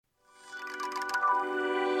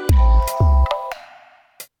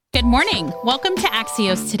morning. Welcome to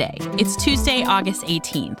Axios Today. It's Tuesday, August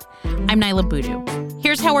 18th. I'm Nyla Boodoo.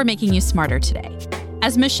 Here's how we're making you smarter today.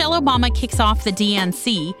 As Michelle Obama kicks off the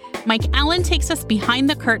DNC, Mike Allen takes us behind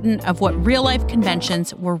the curtain of what real-life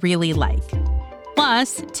conventions were really like.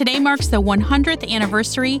 Plus, today marks the 100th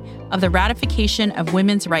anniversary of the ratification of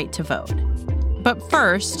women's right to vote. But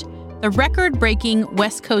first, the record-breaking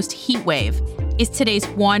West Coast heat wave is today's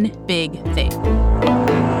one big thing.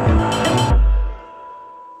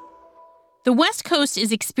 The West Coast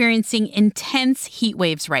is experiencing intense heat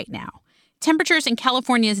waves right now. Temperatures in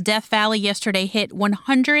California's Death Valley yesterday hit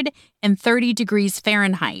 130 degrees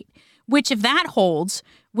Fahrenheit, which, if that holds,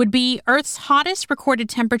 would be Earth's hottest recorded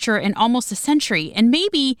temperature in almost a century and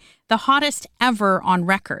maybe the hottest ever on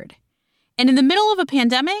record. And in the middle of a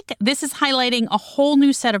pandemic, this is highlighting a whole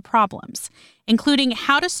new set of problems, including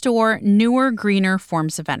how to store newer, greener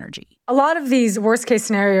forms of energy. A lot of these worst-case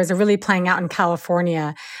scenarios are really playing out in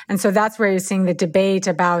California. And so that's where you're seeing the debate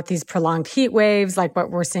about these prolonged heat waves, like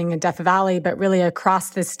what we're seeing in Death Valley, but really across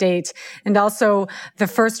the state. And also the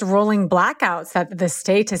first rolling blackouts that the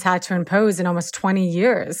state has had to impose in almost 20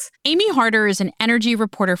 years. Amy Harder is an energy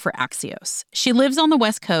reporter for Axios. She lives on the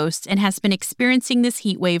West Coast and has been experiencing this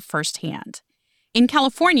heat wave firsthand. In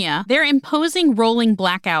California, they're imposing rolling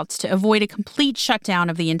blackouts to avoid a complete shutdown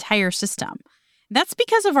of the entire system. That's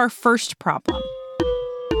because of our first problem: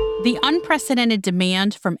 the unprecedented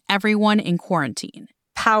demand from everyone in quarantine.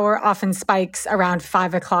 Power often spikes around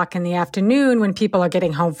 5 o'clock in the afternoon when people are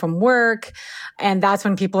getting home from work. And that's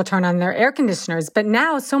when people turn on their air conditioners. But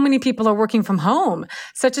now so many people are working from home,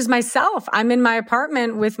 such as myself. I'm in my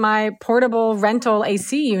apartment with my portable rental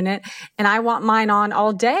AC unit, and I want mine on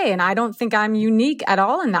all day. And I don't think I'm unique at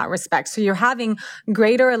all in that respect. So you're having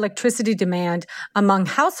greater electricity demand among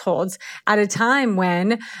households at a time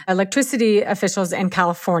when electricity officials in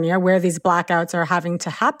California, where these blackouts are having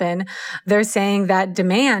to happen, they're saying that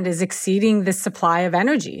demand is exceeding the supply of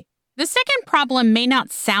energy. The second problem may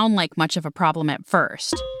not sound like much of a problem at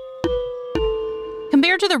first.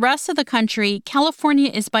 Compared to the rest of the country, California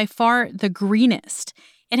is by far the greenest.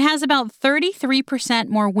 It has about 33%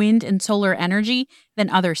 more wind and solar energy than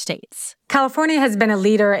other states. California has been a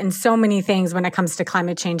leader in so many things when it comes to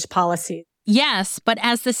climate change policy. Yes, but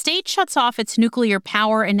as the state shuts off its nuclear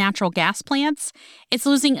power and natural gas plants, it's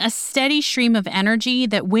losing a steady stream of energy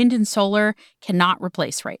that wind and solar cannot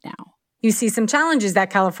replace right now. You see some challenges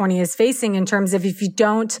that California is facing in terms of if you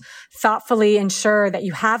don't thoughtfully ensure that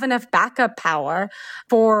you have enough backup power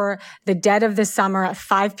for the dead of the summer at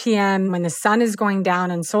 5 p.m. when the sun is going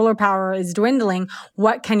down and solar power is dwindling,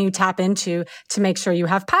 what can you tap into to make sure you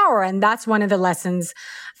have power? And that's one of the lessons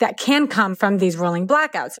that can come from these rolling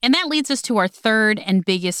blackouts. And that leads us to our third and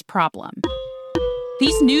biggest problem.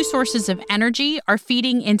 These new sources of energy are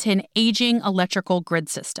feeding into an aging electrical grid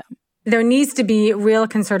system. There needs to be real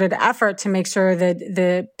concerted effort to make sure that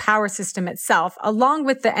the power system itself, along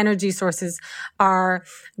with the energy sources, are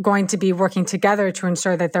going to be working together to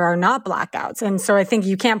ensure that there are not blackouts. And so I think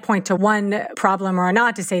you can't point to one problem or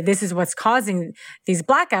not to say this is what's causing these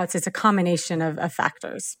blackouts. It's a combination of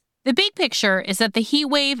factors. The big picture is that the heat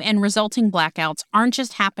wave and resulting blackouts aren't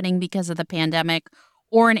just happening because of the pandemic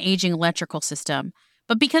or an aging electrical system,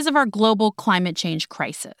 but because of our global climate change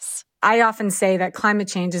crisis. I often say that climate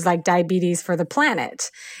change is like diabetes for the planet.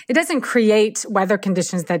 It doesn't create weather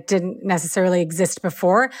conditions that didn't necessarily exist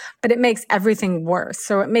before, but it makes everything worse.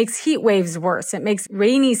 So it makes heat waves worse. It makes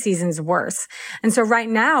rainy seasons worse. And so right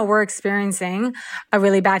now we're experiencing a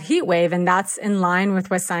really bad heat wave, and that's in line with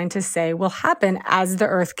what scientists say will happen as the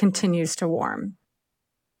Earth continues to warm.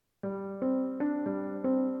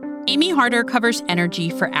 Amy Harder covers energy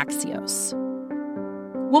for Axios.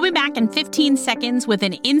 We'll be back in 15 seconds with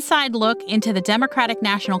an inside look into the Democratic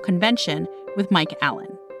National Convention with Mike Allen.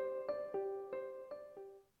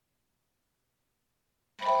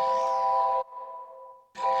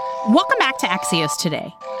 Welcome back to Axios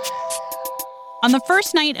Today. On the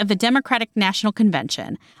first night of the Democratic National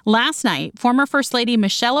Convention, last night, former First Lady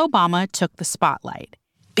Michelle Obama took the spotlight.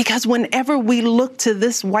 Because whenever we look to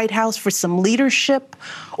this White House for some leadership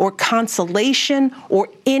or consolation or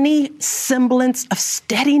any semblance of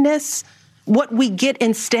steadiness, what we get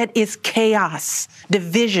instead is chaos,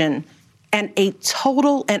 division, and a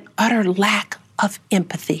total and utter lack of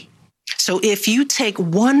empathy. So if you take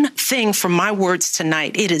one thing from my words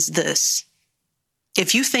tonight, it is this.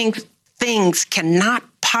 If you think things cannot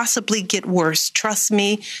possibly get worse, trust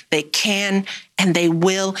me, they can and they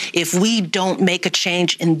will if we don't make a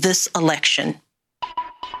change in this election.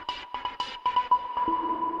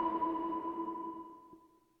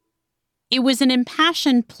 It was an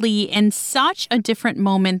impassioned plea and such a different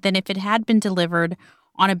moment than if it had been delivered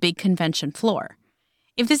on a big convention floor.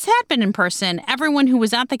 If this had been in person, everyone who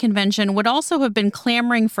was at the convention would also have been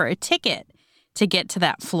clamoring for a ticket to get to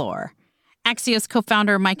that floor. Axios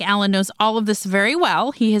co-founder Mike Allen knows all of this very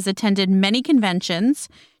well. He has attended many conventions,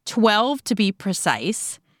 12 to be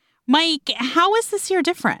precise. Mike, how is this year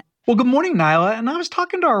different? Well, good morning, Nyla. And I was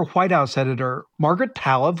talking to our White House editor, Margaret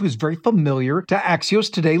Talev, who's very familiar to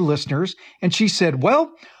Axios Today listeners. And she said,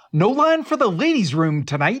 well, no line for the ladies' room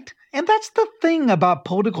tonight. And that's the thing about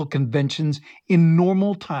political conventions in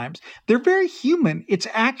normal times. They're very human. It's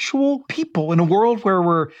actual people in a world where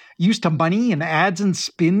we're used to money and ads and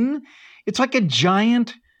spin. It's like a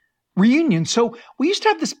giant reunion. So we used to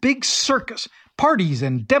have this big circus, parties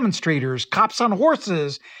and demonstrators, cops on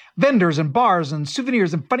horses, vendors and bars and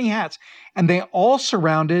souvenirs and funny hats. And they all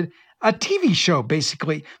surrounded a TV show,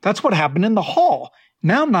 basically. That's what happened in the hall.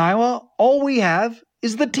 Now, Nyla, all we have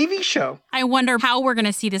is the TV show. I wonder how we're going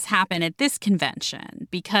to see this happen at this convention,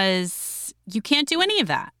 because you can't do any of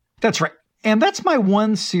that. That's right. And that's my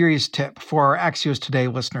one serious tip for our Axios Today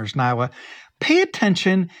listeners, Nyla. Pay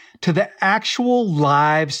attention to the actual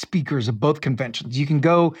live speakers of both conventions. You can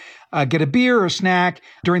go get a beer or a snack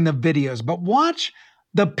during the videos, but watch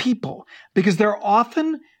the people, because they're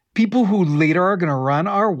often people who later are going to run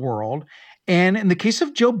our world. And in the case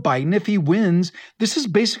of Joe Biden, if he wins, this is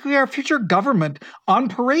basically our future government on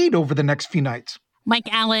parade over the next few nights. Mike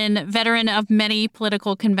Allen, veteran of many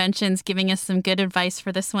political conventions, giving us some good advice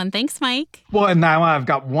for this one. Thanks, Mike. Well, and now I've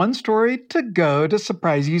got one story to go to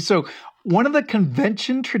surprise you. So one of the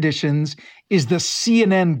convention traditions is the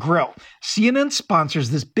CNN Grill. CNN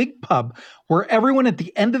sponsors this big pub where everyone at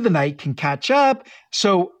the end of the night can catch up.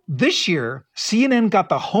 So this year, CNN got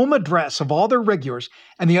the home address of all their regulars.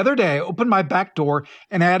 And the other day, I opened my back door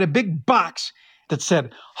and I had a big box that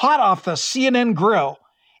said, hot off the CNN Grill.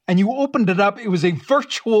 And you opened it up, it was a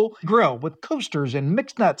virtual grill with coasters and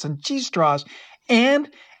mixed nuts and cheese straws and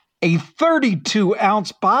a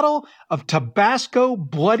 32-ounce bottle of Tabasco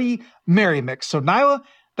Bloody Mary Mix. So, Nyla,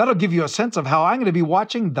 that'll give you a sense of how I'm going to be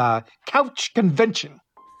watching the couch convention.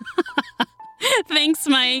 Thanks,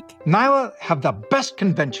 Mike. Nyla, have the best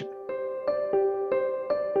convention.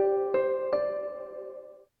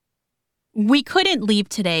 We couldn't leave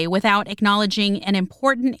today without acknowledging an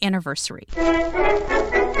important anniversary.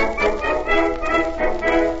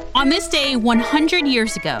 On this day, 100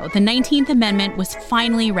 years ago, the 19th Amendment was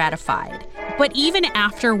finally ratified. But even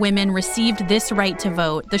after women received this right to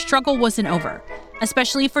vote, the struggle wasn't over,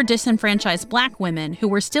 especially for disenfranchised Black women who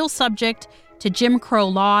were still subject to Jim Crow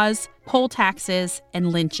laws, poll taxes,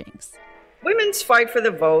 and lynchings. Women's fight for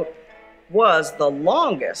the vote was the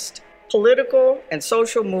longest political and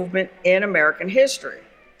social movement in American history.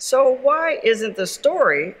 So why isn't the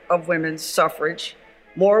story of women's suffrage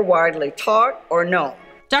more widely taught or known?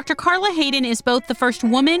 Dr. Carla Hayden is both the first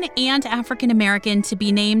woman and African American to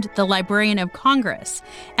be named the Librarian of Congress.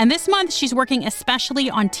 And this month, she's working especially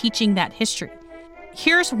on teaching that history.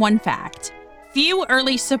 Here's one fact. Few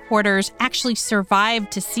early supporters actually survived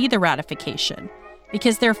to see the ratification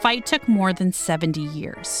because their fight took more than 70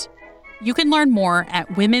 years. You can learn more at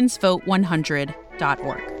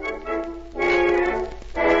womensvote100.org.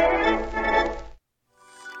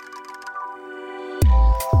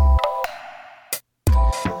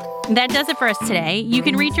 That does it for us today. You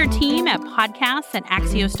can reach your team at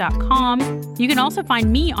podcasts@axios.com. You can also find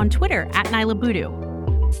me on Twitter @Nyla Boodoo.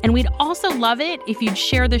 And we'd also love it if you'd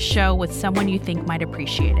share the show with someone you think might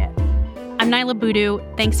appreciate it. I'm Nyla Boodoo.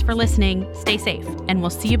 Thanks for listening. Stay safe, and we'll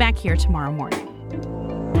see you back here tomorrow morning.